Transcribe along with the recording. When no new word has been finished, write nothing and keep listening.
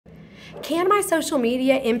Can my social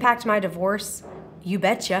media impact my divorce? You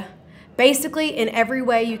betcha. Basically, in every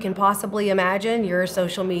way you can possibly imagine, your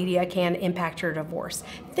social media can impact your divorce.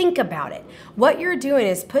 Think about it. What you're doing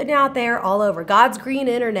is putting out there all over God's green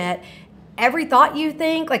internet every thought you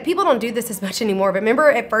think. Like, people don't do this as much anymore, but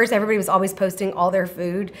remember at first everybody was always posting all their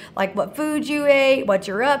food, like what food you ate, what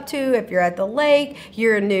you're up to, if you're at the lake,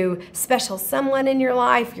 your new special someone in your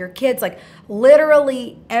life, your kids, like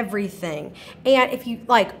literally everything. And if you,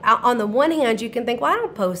 like, on the one hand, you can think, well, I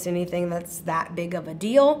don't post anything that's that big of a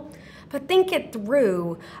deal. But think it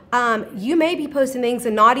through. You may be posting things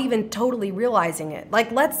and not even totally realizing it.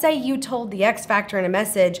 Like, let's say you told the X Factor in a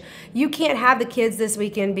message, you can't have the kids this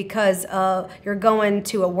weekend because you're going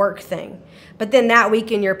to a work thing. But then that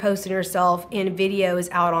weekend you're posting yourself in videos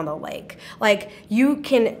out on the lake. Like, you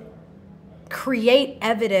can create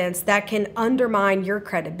evidence that can undermine your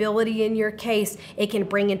credibility in your case. It can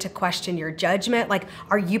bring into question your judgment. Like,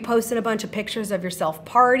 are you posting a bunch of pictures of yourself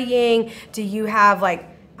partying? Do you have, like,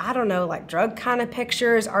 I don't know, like drug kind of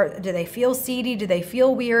pictures? Do they feel seedy? Do they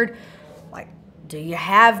feel weird? Like, do you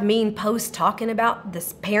have mean posts talking about the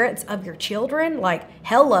parents of your children? Like,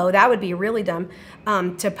 hello, that would be really dumb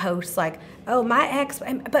to post, like, oh, my ex.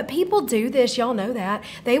 But people do this, y'all know that.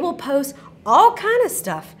 They will post all kind of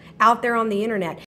stuff out there on the internet.